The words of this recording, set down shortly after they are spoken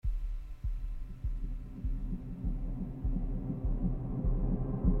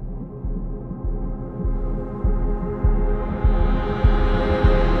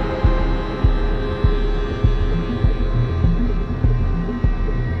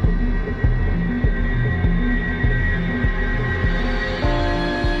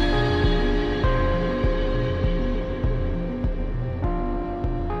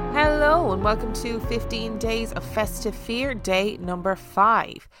welcome to 15 Days of Festive Fear, day number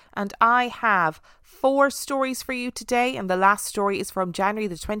 5. And I have 4 stories for you today, and the last story is from January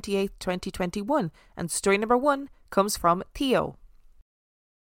the 28th, 2021. And story number 1 comes from Theo.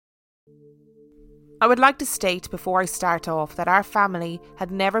 I would like to state before I start off that our family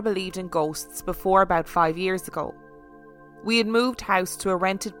had never believed in ghosts before about 5 years ago. We had moved house to a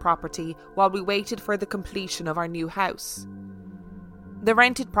rented property while we waited for the completion of our new house. The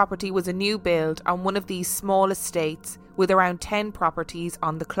rented property was a new build on one of these small estates with around 10 properties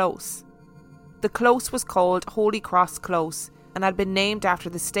on the close. The close was called Holy Cross Close and had been named after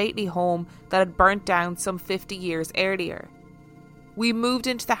the stately home that had burnt down some 50 years earlier. We moved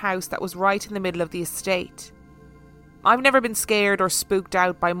into the house that was right in the middle of the estate. I've never been scared or spooked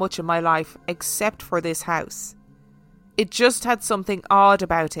out by much in my life except for this house. It just had something odd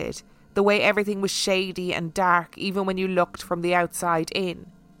about it. The way everything was shady and dark even when you looked from the outside in.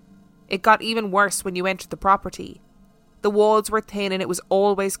 It got even worse when you entered the property. The walls were thin and it was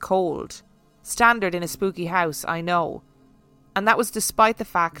always cold. Standard in a spooky house, I know. And that was despite the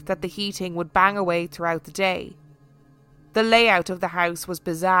fact that the heating would bang away throughout the day. The layout of the house was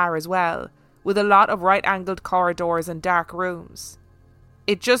bizarre as well, with a lot of right-angled corridors and dark rooms.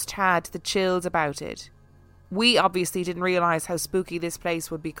 It just had the chills about it. We obviously didn't realise how spooky this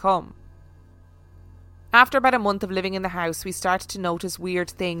place would become. After about a month of living in the house, we started to notice weird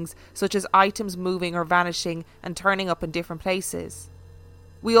things such as items moving or vanishing and turning up in different places.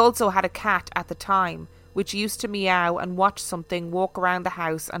 We also had a cat at the time, which used to meow and watch something walk around the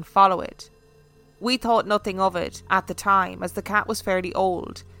house and follow it. We thought nothing of it at the time as the cat was fairly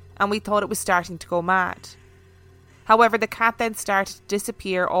old and we thought it was starting to go mad. However, the cat then started to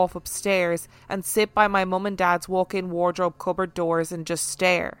disappear off upstairs and sit by my mum and dad's walk-in wardrobe cupboard doors and just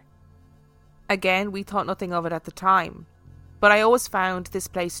stare. Again, we thought nothing of it at the time, but I always found this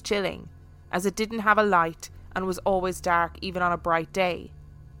place chilling, as it didn't have a light and was always dark even on a bright day.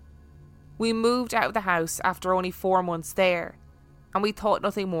 We moved out of the house after only 4 months there, and we thought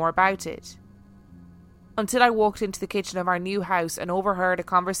nothing more about it. Until I walked into the kitchen of our new house and overheard a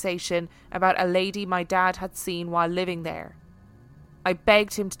conversation about a lady my dad had seen while living there. I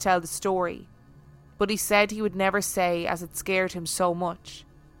begged him to tell the story, but he said he would never say as it scared him so much.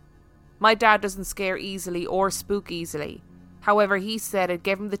 My dad doesn't scare easily or spook easily. However, he said it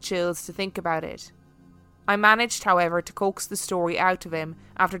gave him the chills to think about it. I managed, however, to coax the story out of him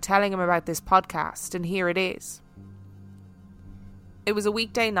after telling him about this podcast, and here it is. It was a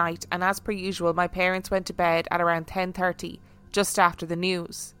weekday night, and as per usual, my parents went to bed at around 10:30, just after the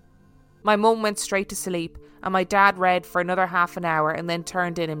news. My mum went straight to sleep, and my dad read for another half an hour and then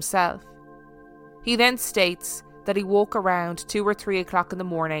turned in himself. He then states that he woke around 2 or 3 o'clock in the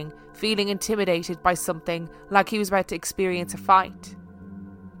morning, feeling intimidated by something like he was about to experience a fight.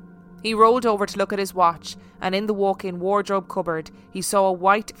 He rolled over to look at his watch, and in the walk-in wardrobe cupboard, he saw a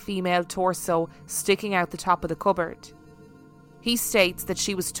white female torso sticking out the top of the cupboard. He states that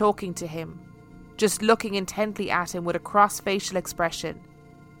she was talking to him, just looking intently at him with a cross-facial expression.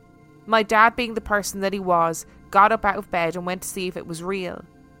 My dad, being the person that he was, got up out of bed and went to see if it was real.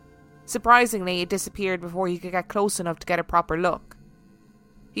 Surprisingly, it disappeared before he could get close enough to get a proper look.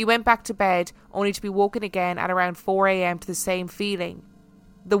 He went back to bed, only to be woken again at around 4 a.m. to the same feeling.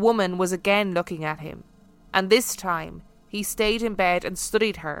 The woman was again looking at him, and this time, he stayed in bed and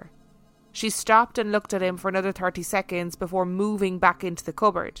studied her. She stopped and looked at him for another 30 seconds before moving back into the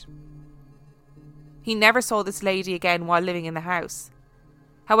cupboard. He never saw this lady again while living in the house.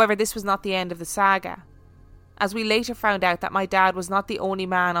 However, this was not the end of the saga, as we later found out that my dad was not the only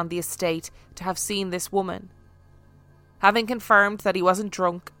man on the estate to have seen this woman. Having confirmed that he wasn't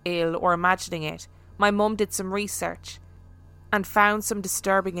drunk, ill, or imagining it, my mum did some research and found some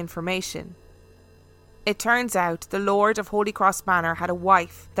disturbing information. It turns out the Lord of Holy Cross Manor had a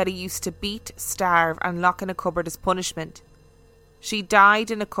wife that he used to beat, starve and lock in a cupboard as punishment. She died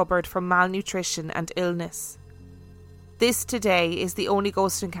in a cupboard from malnutrition and illness. This today is the only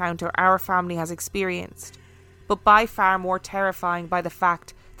ghost encounter our family has experienced, but by far more terrifying by the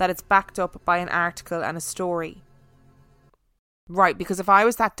fact that it's backed up by an article and a story. Right, because if I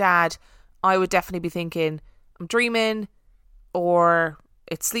was that dad, I would definitely be thinking, I'm dreaming, or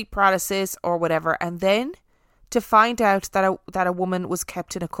it's sleep paralysis, or whatever. And then to find out that a woman was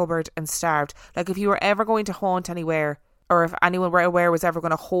kept in a cupboard and starved. Like, if you were ever going to haunt anywhere, or if anyone was ever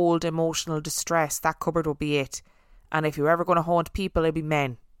going to hold emotional distress, that cupboard would be it. And if you were ever going to haunt people, it'd be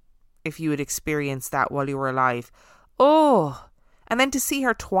men. If you had experienced that while you were alive. Oh, and then to see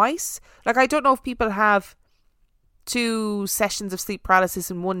her twice. Like, I don't know if people have 2 sessions of sleep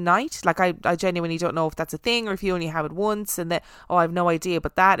paralysis in one night. Like, I genuinely don't know if that's a thing, or if you only have it once and that, I have no idea.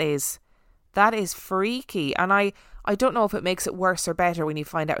 But that is That is freaky, and I don't know if it makes it worse or better when you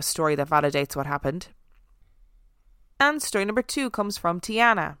find out a story that validates what happened. And story number 2 comes from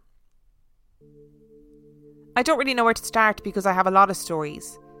Tiana. I don't really know where to start because I have a lot of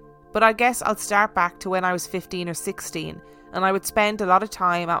stories, but I guess I'll start back to when I was 15 or 16 and I would spend a lot of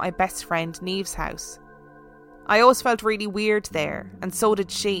time at my best friend Neve's house. I always felt really weird there, and so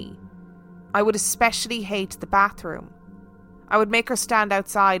did she. I would especially hate the bathroom. I would make her stand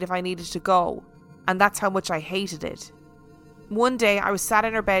outside if I needed to go, and that's how much I hated it. One day I was sat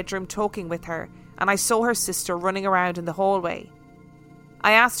in her bedroom talking with her, and I saw her sister running around in the hallway.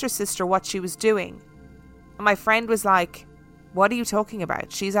 I asked her sister what she was doing, and my friend was like, "What are you talking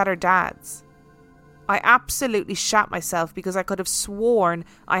about? She's at her dad's." I absolutely shat myself because I could have sworn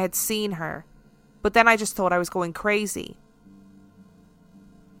I had seen her, but then I just thought I was going crazy.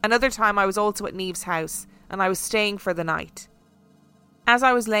 Another time I was also at Neve's house, and I was staying for the night. As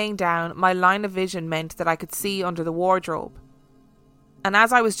I was laying down, my line of vision meant that I could see under the wardrobe. And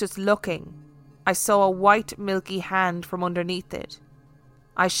as I was just looking, I saw a white milky hand from underneath it.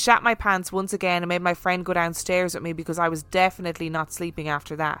 I shat my pants once again and made my friend go downstairs with me because I was definitely not sleeping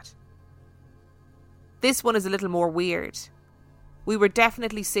after that. This one is a little more weird. We were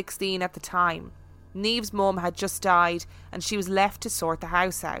definitely 16 at the time. Neve's mum had just died and she was left to sort the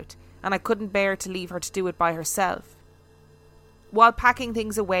house out, and I couldn't bear to leave her to do it by herself. While packing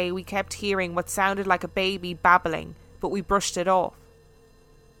things away, we kept hearing what sounded like a baby babbling, but we brushed it off.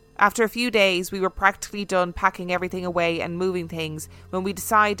 After a few days, we were practically done packing everything away and moving things when we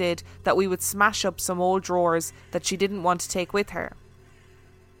decided that we would smash up some old drawers that she didn't want to take with her.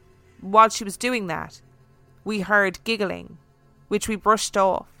 While she was doing that, we heard giggling, which we brushed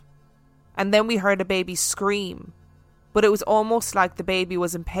off. And then we heard a baby scream, but it was almost like the baby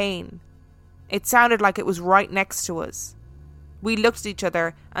was in pain. It sounded like it was right next to us. We looked at each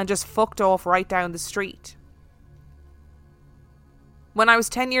other and just fucked off right down the street. When I was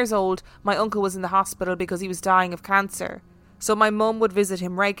 10 years old, my uncle was in the hospital because he was dying of cancer, so my mum would visit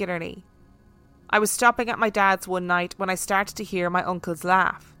him regularly. I was stopping at my dad's one night when I started to hear my uncle's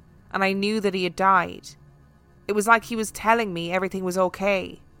laugh, and I knew that he had died. It was like he was telling me everything was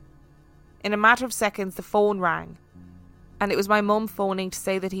okay. In a matter of seconds, the phone rang, and it was my mum phoning to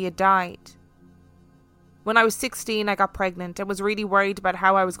say that he had died. When I was 16, I got pregnant and was really worried about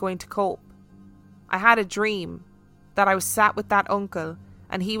how I was going to cope. I had a dream that I was sat with that uncle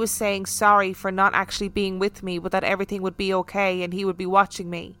and he was saying sorry for not actually being with me, but that everything would be okay and he would be watching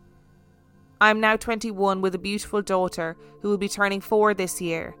me. I am now 21 with a beautiful daughter who will be turning 4 this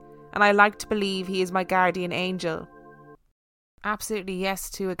year, and I like to believe he is my guardian angel. Absolutely yes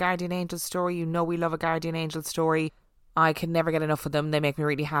to a guardian angel story. You know we love a guardian angel story. I can never get enough of them. They make me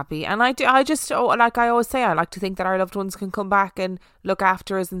really happy. And like I always say, I like to think that our loved ones can come back and look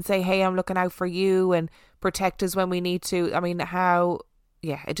after us and say, hey, I'm looking out for you, and protect us when we need to. I mean,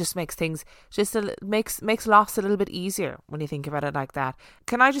 it just makes things, makes loss a little bit easier when you think about it like that.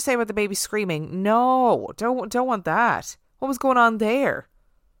 Can I just say about the baby screaming? No, don't want that. What was going on there?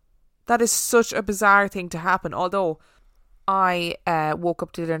 That is such a bizarre thing to happen. Although I woke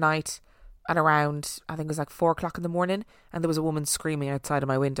up the other night at around, I think it was like 4 o'clock in the morning, and there was a woman screaming outside of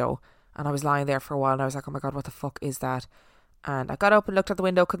my window, and I was lying there for a while and I was like, oh my God, what the fuck is that? And I got up and looked at the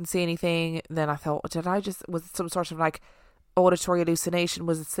window, couldn't see anything. Then I thought, was it some sort of like auditory hallucination?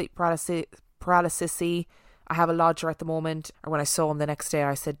 Was it sleep paralysis? I have a lodger at the moment. Or when I saw him the next day,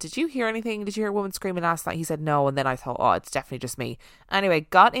 I said, did you hear anything? Did you hear a woman screaming last night? He said no. And then I thought, oh, it's definitely just me. Anyway,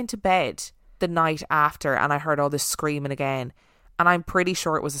 got into bed the night after and I heard all this screaming again, and I'm pretty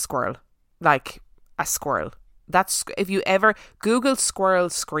sure it was a squirrel. Like a squirrel. That's, if you ever Google squirrel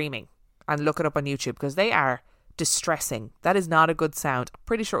screaming and look it up on YouTube, because they are distressing. That is not a good sound.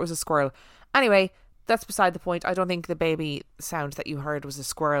 Pretty sure it was a squirrel. Anyway, that's beside the point. I don't think the baby sound that you heard was a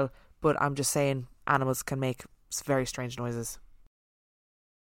squirrel, but I'm just saying animals can make very strange noises.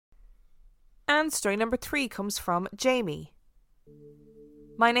 And story number 3 comes from Jamie.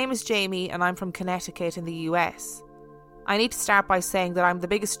 My name is Jamie and I'm from Connecticut in the US. I need to start by saying that I'm the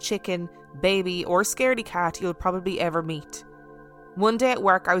biggest chicken, baby or scaredy cat you'll probably ever meet. One day at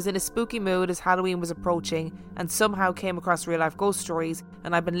work I was in a spooky mood as Halloween was approaching and somehow came across real life ghost stories,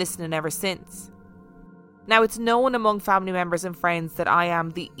 and I've been listening ever since. Now, it's known among family members and friends that I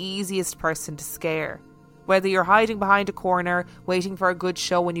am the easiest person to scare. Whether you're hiding behind a corner waiting for a good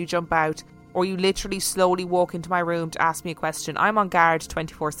show when you jump out, or you literally slowly walk into my room to ask me a question, I'm on guard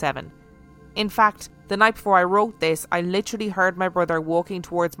 24/7. In fact, the night before I wrote this, I literally heard my brother walking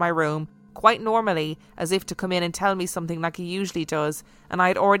towards my room, quite normally, as if to come in and tell me something like he usually does, and I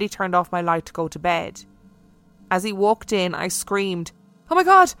had already turned off my light to go to bed. As he walked in, I screamed, Oh my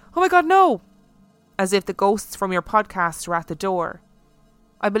God! Oh my God, no! As if the ghosts from your podcast were at the door.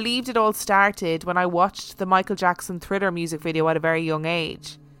 I believed it all started when I watched the Michael Jackson Thriller music video at a very young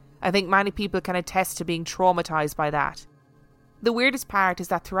age. I think many people can attest to being traumatised by that. The weirdest part is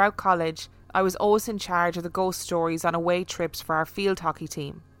that throughout college, I was always in charge of the ghost stories on away trips for our field hockey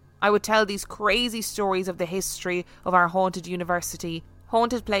team. I would tell these crazy stories of the history of our haunted university,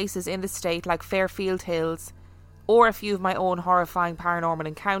 haunted places in the state like Fairfield Hills, or a few of my own horrifying paranormal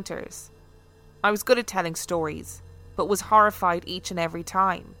encounters. I was good at telling stories, but was horrified each and every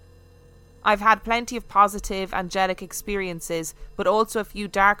time. I've had plenty of positive, angelic experiences, but also a few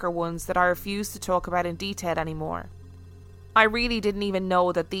darker ones that I refuse to talk about in detail anymore. I really didn't even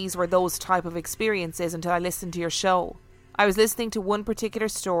know that these were those type of experiences until I listened to your show. I was listening to one particular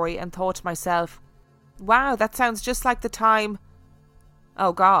story and thought to myself, wow, that sounds just like the time...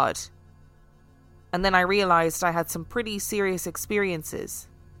 Oh God. And then I realised I had some pretty serious experiences.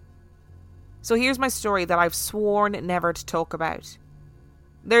 So here's my story that I've sworn never to talk about.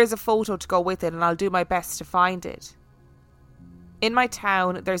 There's a photo to go with it and I'll do my best to find it. In my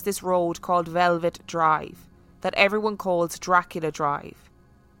town, there's this road called Velvet Drive that everyone calls Dracula Drive.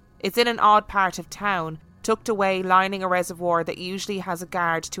 It's in an odd part of town, tucked away lining a reservoir that usually has a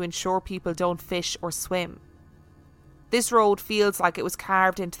guard to ensure people don't fish or swim. This road feels like it was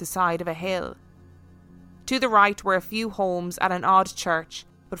carved into the side of a hill. To the right were a few homes and an odd church,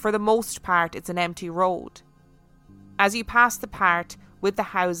 but for the most part it's an empty road. As you pass the part with the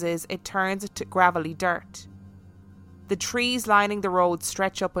houses, it turns to gravelly dirt. The trees lining the road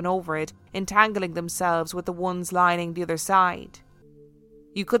stretch up and over it, entangling themselves with the ones lining the other side.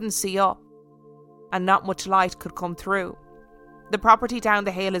 You couldn't see up, and not much light could come through. The property down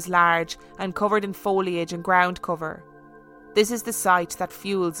the hill is large and covered in foliage and ground cover. This is the site that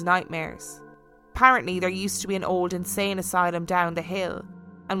fuels nightmares. Apparently there used to be an old insane asylum down the hill,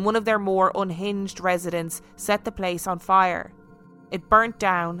 and one of their more unhinged residents set the place on fire. It burnt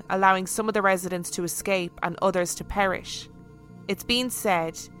down, allowing some of the residents to escape and others to perish. It's been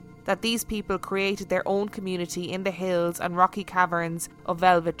said that these people created their own community in the hills and rocky caverns of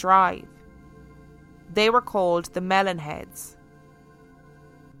Velvet Drive. They were called the Melonheads.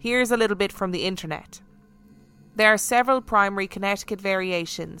 Here's a little bit from the internet. There are several primary Connecticut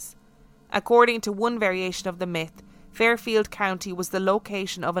variations. According to one variation of the myth, Fairfield County was the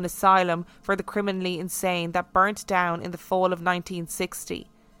location of an asylum for the criminally insane that burnt down in the fall of 1960,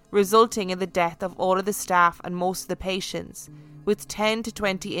 resulting in the death of all of the staff and most of the patients, with 10 to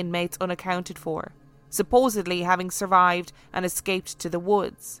 20 inmates unaccounted for, supposedly having survived and escaped to the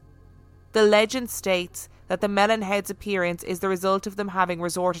woods. The legend states that the Melonheads' appearance is the result of them having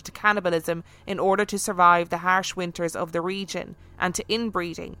resorted to cannibalism in order to survive the harsh winters of the region and to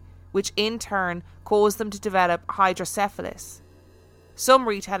inbreeding, which in turn caused them to develop hydrocephalus. Some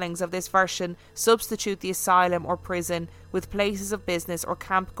retellings of this version substitute the asylum or prison with places of business or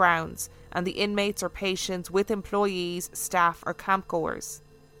campgrounds, and the inmates or patients with employees, staff or campgoers.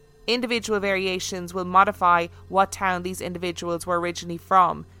 Individual variations will modify what town these individuals were originally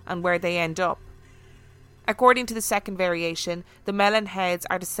from and where they end up. According to the second variation, the Melonheads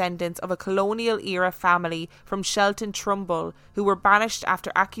are descendants of a colonial-era family from Shelton, Trumbull, who were banished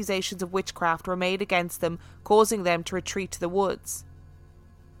after accusations of witchcraft were made against them, causing them to retreat to the woods.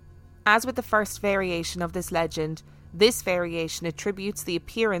 As with the first variation of this legend, this variation attributes the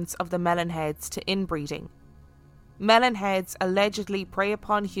appearance of the Melonheads to inbreeding. Melonheads allegedly prey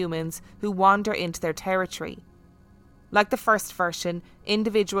upon humans who wander into their territory. Like the first version,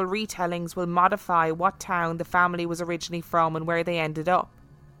 individual retellings will modify what town the family was originally from and where they ended up.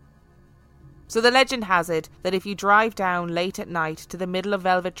 So the legend has it that if you drive down late at night to the middle of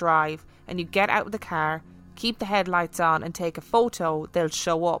Velvet Drive and you get out of the car, keep the headlights on and take a photo, they'll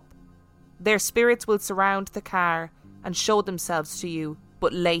show up. Their spirits will surround the car and show themselves to you,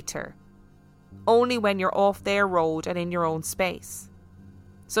 but later. Only when you're off their road and in your own space.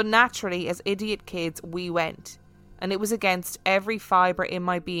 So naturally, as idiot kids, we went. And it was against every fibre in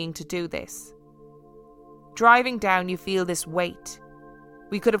my being to do this. Driving down, you feel this weight.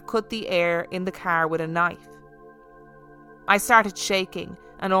 We could have cut the air in the car with a knife. I started shaking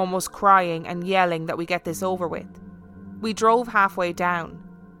and almost crying and yelling that we get this over with. We drove halfway down.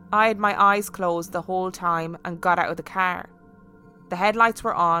 I had my eyes closed the whole time and got out of the car. The headlights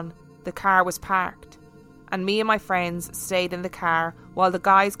were on, the car was parked, and me and my friends stayed in the car while the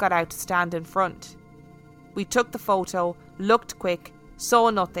guys got out to stand in front. We took the photo, looked quick, saw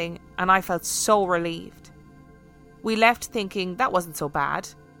nothing, and I felt so relieved. We left thinking that wasn't so bad,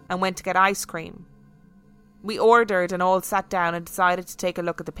 and went to get ice cream. We ordered and all sat down and decided to take a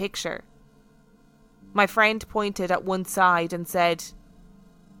look at the picture. My friend pointed at one side and said,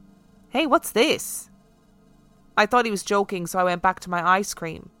 "Hey, what's this?" I thought he was joking, so I went back to my ice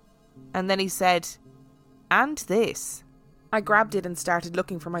cream. And then he said, "And this." I grabbed it and started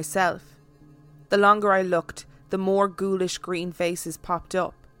looking for myself. The longer I looked, the more ghoulish green faces popped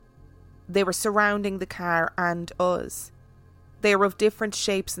up. They were surrounding the car and us. They were of different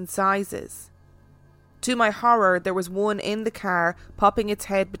shapes and sizes. To my horror, there was one in the car popping its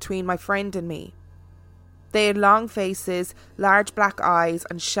head between my friend and me. They had long faces, large black eyes,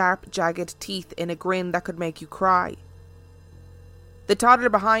 and sharp, jagged teeth in a grin that could make you cry. The toddler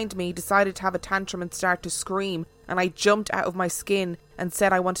behind me decided to have a tantrum and start to scream, and I jumped out of my skin and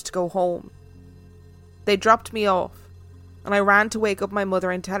said I wanted to go home. They dropped me off, and I ran to wake up my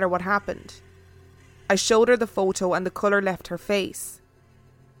mother and tell her what happened. I showed her the photo and the colour left her face.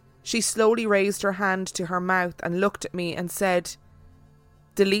 She slowly raised her hand to her mouth and looked at me and said,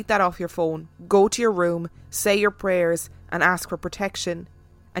 "Delete that off your phone, go to your room, say your prayers and ask for protection,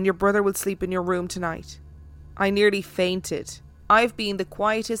 and your brother will sleep in your room tonight." I nearly fainted. I've been the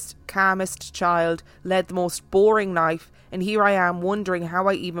quietest, calmest child, led the most boring life, and here I am wondering how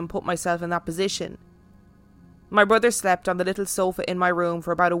I even put myself in that position. My brother slept on the little sofa in my room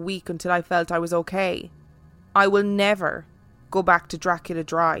for about a week until I felt I was okay. I will never go back to Dracula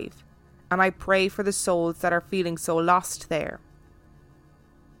Drive, and I pray for the souls that are feeling so lost there.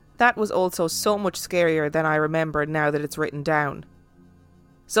 That was also so much scarier than I remember now that it's written down.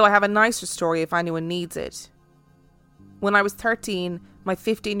 So I have a nicer story if anyone needs it. When I was 13, my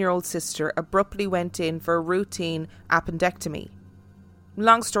 15-year-old sister abruptly went in for a routine appendectomy.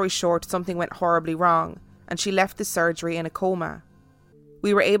 Long story short, something went horribly wrong, and she left the surgery in a coma.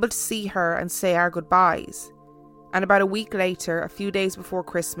 We were able to see her and say our goodbyes, and about a week later, a few days before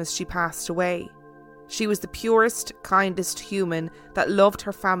Christmas, she passed away. She was the purest, kindest human that loved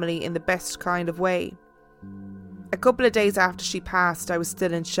her family in the best kind of way. A couple of days after she passed, I was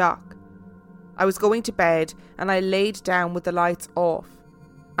still in shock. I was going to bed and I laid down with the lights off,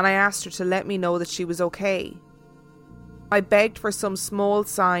 and I asked her to let me know that she was okay. I begged for some small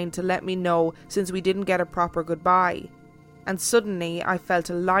sign to let me know since we didn't get a proper goodbye, and suddenly I felt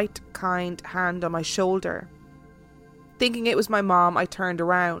a light, kind hand on my shoulder. Thinking it was my mom, I turned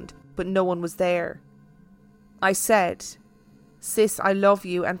around, but no one was there. I said, "Sis, I love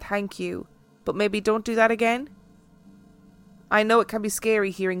you and thank you, but maybe don't do that again?" I know it can be scary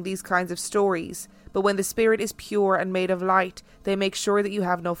hearing these kinds of stories, but when the spirit is pure and made of light, they make sure that you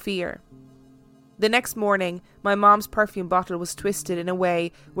have no fear. The next morning, my mom's perfume bottle was twisted in a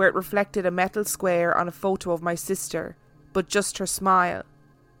way where it reflected a metal square on a photo of my sister, but just her smile.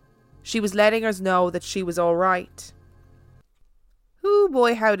 She was letting us know that she was all right. Ooh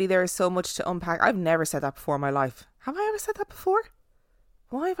boy howdy, there is so much to unpack. I've never said that before in my life. Have I ever said that before?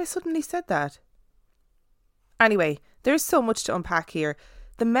 Why have I suddenly said that? Anyway, there's so much to unpack here.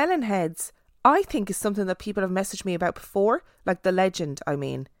 The melon heads, I think, is something that people have messaged me about before, like the legend, I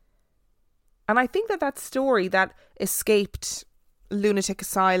mean. And I think that story, that escaped lunatic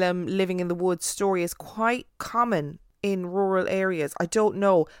asylum, living in the woods story, is quite common in rural areas. I don't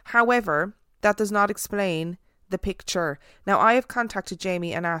know. However, that does not explain the picture. Now, I have contacted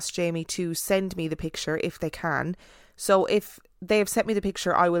Jamie and asked Jamie to send me the picture if they can. So if they have sent me the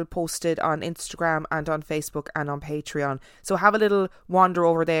picture, I will post it on Instagram and on Facebook and on Patreon. So have a little wander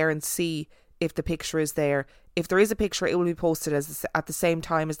over there and see if the picture is there. If there is a picture, it will be posted at the same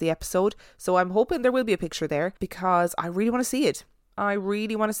time as the episode. So I'm hoping there will be a picture there because I really want to see it. I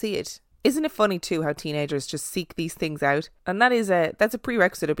really want to see it. Isn't it funny too how teenagers just seek these things out? And that's a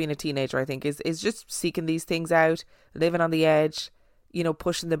prerequisite of being a teenager, I think, is just seeking these things out, living on the edge,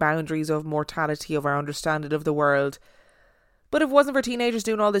 pushing the boundaries of mortality, of our understanding of the world. But if it wasn't for teenagers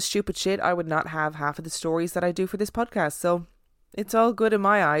doing all this stupid shit, I would not have half of the stories that I do for this podcast. So it's all good in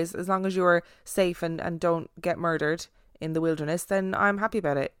my eyes. As long as you're safe and don't get murdered in the wilderness, then I'm happy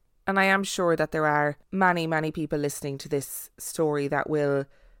about it. And I am sure that there are many, many people listening to this story that will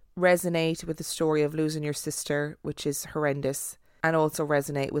resonate with the story of losing your sister, which is horrendous, and also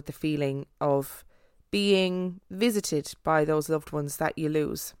resonate with the feeling of being visited by those loved ones that you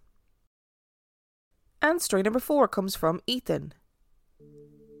lose. And story number 4 comes from Ethan.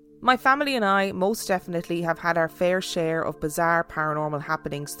 My family and I most definitely have had our fair share of bizarre paranormal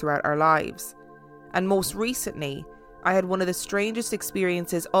happenings throughout our lives. And most recently, I had one of the strangest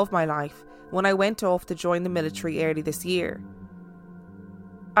experiences of my life when I went off to join the military early this year.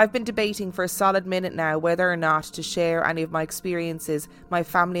 I've been debating for a solid minute now whether or not to share any of my experiences my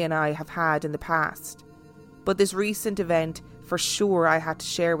family and I have had in the past. But this recent event, for sure I had to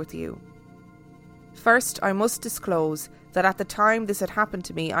share with you. First, I must disclose that at the time this had happened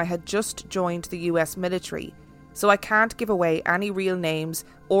to me, I had just joined the US military, so I can't give away any real names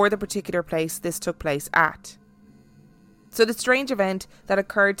or the particular place this took place at. So the strange event that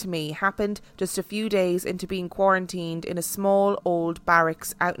occurred to me happened just a few days into being quarantined in a small old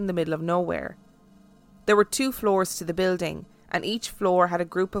barracks out in the middle of nowhere. There were 2 floors to the building, and each floor had a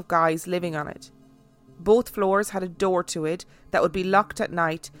group of guys living on it. Both floors had a door to it that would be locked at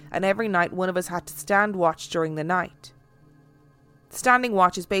night, and every night one of us had to stand watch during the night. Standing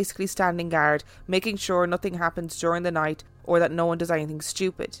watch is basically standing guard, making sure nothing happens during the night or that no one does anything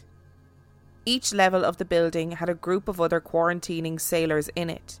stupid. Each level of the building had a group of other quarantining sailors in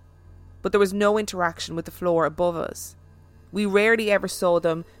it, but there was no interaction with the floor above us. We rarely ever saw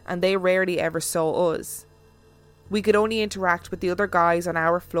them, and they rarely ever saw us. We could only interact with the other guys on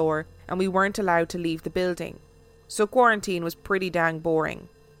our floor, and we weren't allowed to leave the building, so quarantine was pretty dang boring.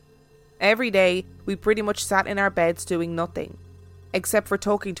 Every day, we pretty much sat in our beds doing nothing, except for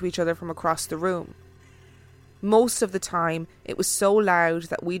talking to each other from across the room. Most of the time, it was so loud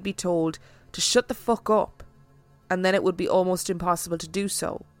that we'd be told to shut the fuck up, and then it would be almost impossible to do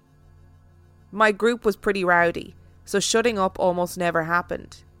so. My group was pretty rowdy, so shutting up almost never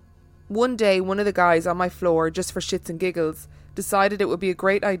happened. One day, one of the guys on my floor, just for shits and giggles, decided it would be a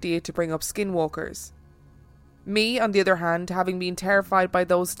great idea to bring up skinwalkers. Me, on the other hand, having been terrified by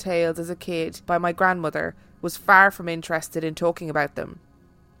those tales as a kid by my grandmother, was far from interested in talking about them.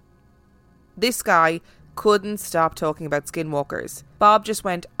 This guy couldn't stop talking about skinwalkers. Bob just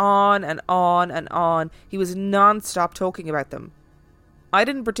went on and on and on. He was non-stop talking about them. I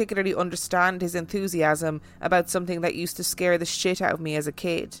didn't particularly understand his enthusiasm about something that used to scare the shit out of me as a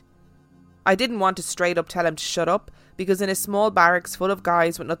kid. I didn't want to straight up tell him to shut up, because in a small barracks full of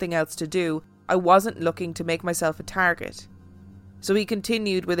guys with nothing else to do, I wasn't looking to make myself a target. So he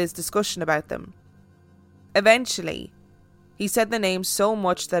continued with his discussion about them. Eventually, he said the name so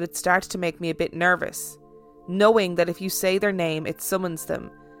much that it started to make me a bit nervous, knowing that if you say their name, it summons them,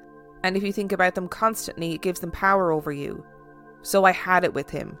 and if you think about them constantly, it gives them power over you. So I had it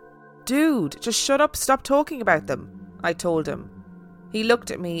with him. "Dude, just shut up, stop talking about them," I told him. He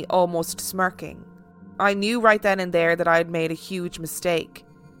looked at me, almost smirking. I knew right then and there that I had made a huge mistake.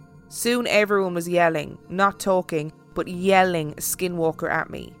 Soon everyone was yelling, not talking, but yelling Skinwalker at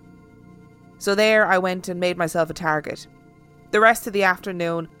me. So there I went and made myself a target. The rest of the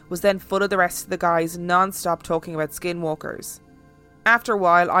afternoon was then full of the rest of the guys non-stop talking about skinwalkers. After a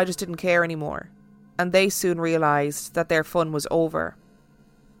while, I just didn't care anymore, and they soon realised that their fun was over.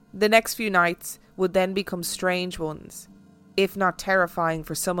 The next few nights would then become strange ones, if not terrifying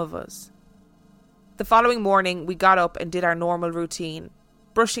for some of us. The following morning, we got up and did our normal routine,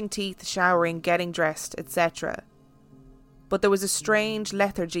 brushing teeth, showering, getting dressed, etc. But there was a strange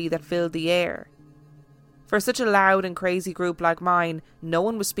lethargy that filled the air. For such a loud and crazy group like mine, no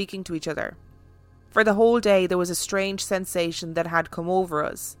one was speaking to each other. For the whole day, there was a strange sensation that had come over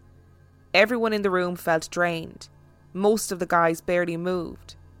us. Everyone in the room felt drained. Most of the guys barely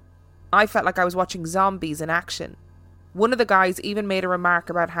moved. I felt like I was watching zombies in action. One of the guys even made a remark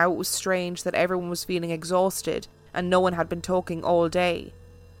about how it was strange that everyone was feeling exhausted and no one had been talking all day.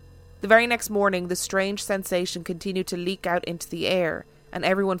 The very next morning, the strange sensation continued to leak out into the air, and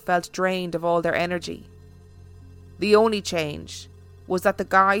everyone felt drained of all their energy. The only change was that the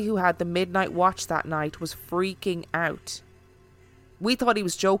guy who had the midnight watch that night was freaking out. We thought he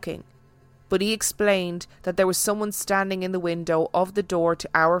was joking, but he explained that there was someone standing in the window of the door to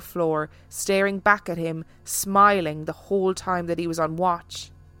our floor, staring back at him, smiling the whole time that he was on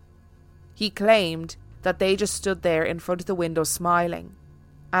watch. He claimed that they just stood there in front of the window smiling,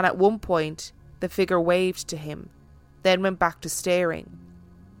 and at one point the figure waved to him, then went back to staring.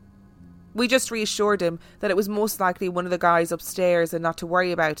 We just reassured him that it was most likely one of the guys upstairs and not to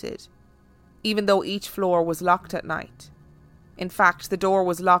worry about it, even though each floor was locked at night. In fact, the door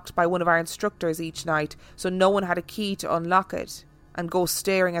was locked by one of our instructors each night, so no one had a key to unlock it and go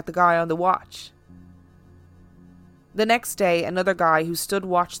staring at the guy on the watch. The next day, another guy who stood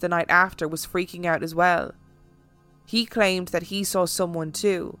watch the night after was freaking out as well. He claimed that he saw someone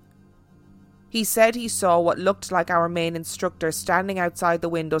too. He said he saw what looked like our main instructor standing outside the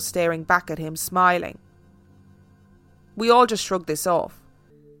window staring back at him, smiling. We all just shrugged this off.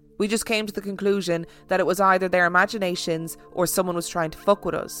 We just came to the conclusion that it was either their imaginations or someone was trying to fuck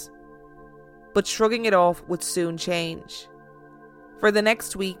with us. But shrugging it off would soon change. For the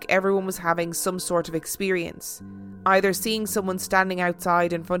next week, everyone was having some sort of experience, either seeing someone standing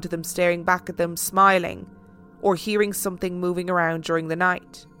outside in front of them staring back at them, smiling, or hearing something moving around during the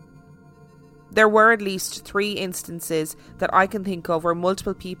night. There were at least 3 instances that I can think of where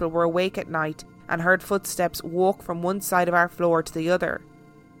multiple people were awake at night and heard footsteps walk from one side of our floor to the other.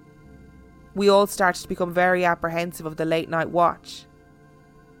 We all started to become very apprehensive of the late night watch.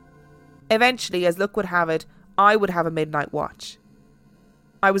 Eventually, as luck would have it, I would have a midnight watch.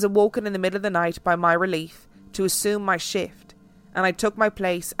 I was awoken in the middle of the night by my relief to assume my shift, and I took my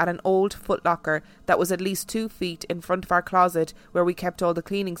place at an old footlocker that was at least 2 feet in front of our closet where we kept all the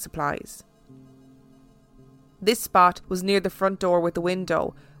cleaning supplies. This spot was near the front door with the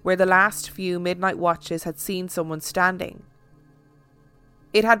window, where the last few midnight watches had seen someone standing.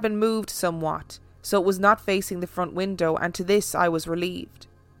 It had been moved somewhat, so it was not facing the front window, and to this I was relieved.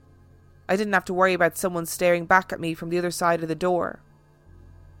 I didn't have to worry about someone staring back at me from the other side of the door.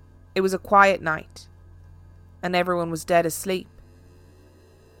 It was a quiet night, and everyone was dead asleep.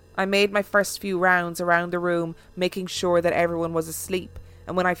 I made my first few rounds around the room, making sure that everyone was asleep,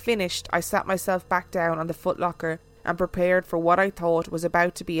 and when I finished, I sat myself back down on the footlocker and prepared for what I thought was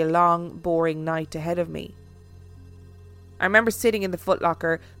about to be a long, boring night ahead of me. I remember sitting in the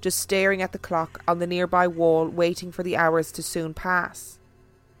footlocker, just staring at the clock on the nearby wall, waiting for the hours to soon pass.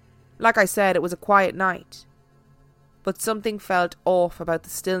 Like I said, it was a quiet night, but something felt off about the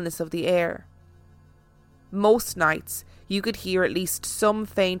stillness of the air. Most nights, you could hear at least some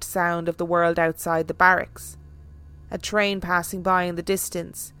faint sound of the world outside the barracks. A train passing by in the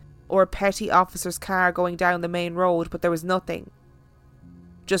distance, or a petty officer's car going down the main road, but there was nothing.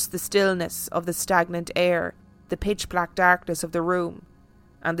 Just the stillness of the stagnant air, the pitch-black darkness of the room,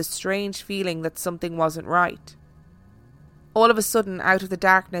 and the strange feeling that something wasn't right. All of a sudden, out of the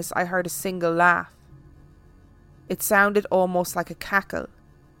darkness, I heard a single laugh. It sounded almost like a cackle.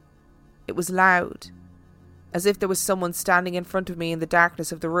 It was loud, as if there was someone standing in front of me in the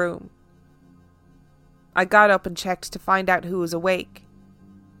darkness of the room. I got up and checked to find out who was awake,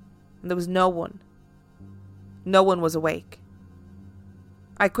 and there was no one. No one was awake.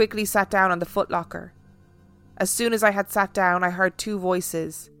 I quickly sat down on the footlocker. As soon as I had sat down, I heard 2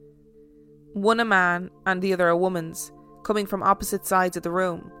 voices, one a man and the other a woman's, coming from opposite sides of the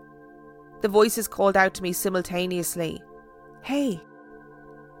room. The voices called out to me simultaneously, "Hey!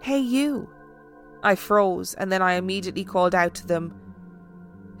 Hey you!" I froze, and then I immediately called out to them,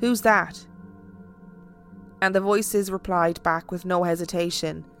 "Who's that?" And the voices replied back with no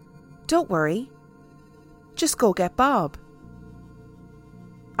hesitation, "Don't worry. Just go get Bob."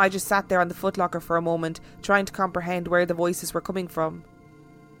 I just sat there on the footlocker for a moment, trying to comprehend where the voices were coming from.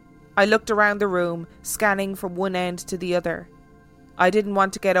 I looked around the room, scanning from one end to the other. I didn't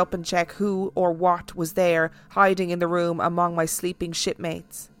want to get up and check who or what was there, hiding in the room among my sleeping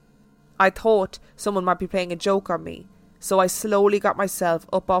shipmates. I thought someone might be playing a joke on me, so I slowly got myself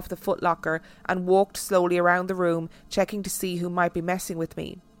up off the footlocker and walked slowly around the room, checking to see who might be messing with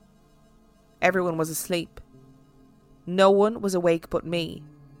me. Everyone was asleep. No one was awake but me.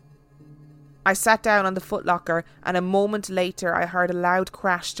 I sat down on the footlocker, and a moment later I heard a loud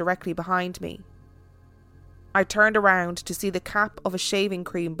crash directly behind me. I turned around to see the cap of a shaving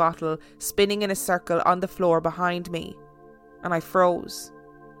cream bottle spinning in a circle on the floor behind me, and I froze.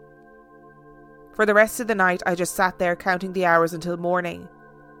 For the rest of the night, I just sat there counting the hours until morning.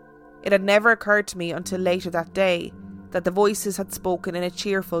 It had never occurred to me until later that day that the voices had spoken in a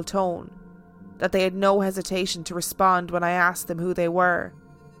cheerful tone, that they had no hesitation to respond when I asked them who they were,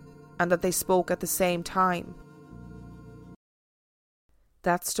 and that they spoke at the same time.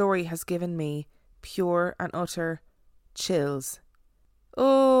 That story has given me pure and utter chills.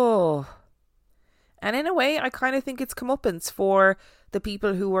 Oh. And in a way, I kind of think it's comeuppance for the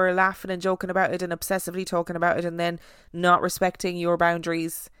people who were laughing and joking about it and obsessively talking about it and then not respecting your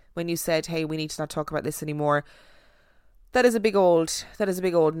boundaries when you said, hey, we need to not talk about this anymore. That is a big old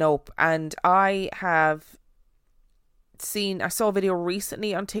nope. And I saw a video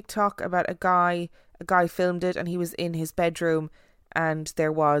recently on TikTok about a guy filmed it, and he was in his bedroom and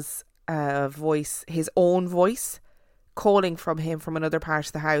there was a voice, his own voice, calling from him from another part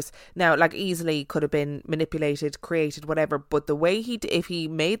of the house. Now, like, easily could have been manipulated, created, whatever, but the way if he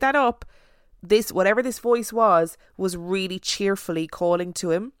made that up, whatever this voice was really cheerfully calling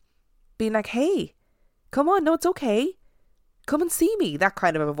to him, being like, hey, come on, no, it's okay, come and see me, that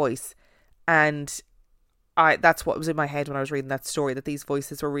kind of a voice. And that's what was in my head when I was reading that story, that these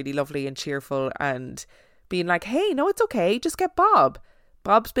voices were really lovely and cheerful and being like, hey, no, it's okay, just get Bob.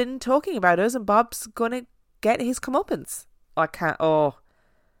 Bob's been talking about us and Bob's gonna get his comeuppance. Ugh.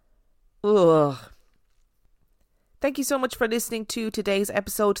 Thank you so much for listening to today's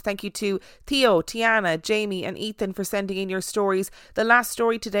episode. Thank you to Theo, Tiana, Jamie and Ethan for sending in your stories. The last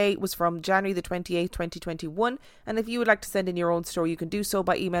story today was from January the 28th, 2021. And if you would like to send in your own story, you can do so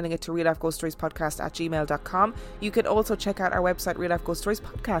by emailing it to reallifeghoststoriespodcast@gmail.com. You can also check out our website,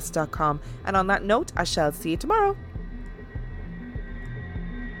 reallifeghoststoriespodcast.com. And on that note, I shall see you tomorrow.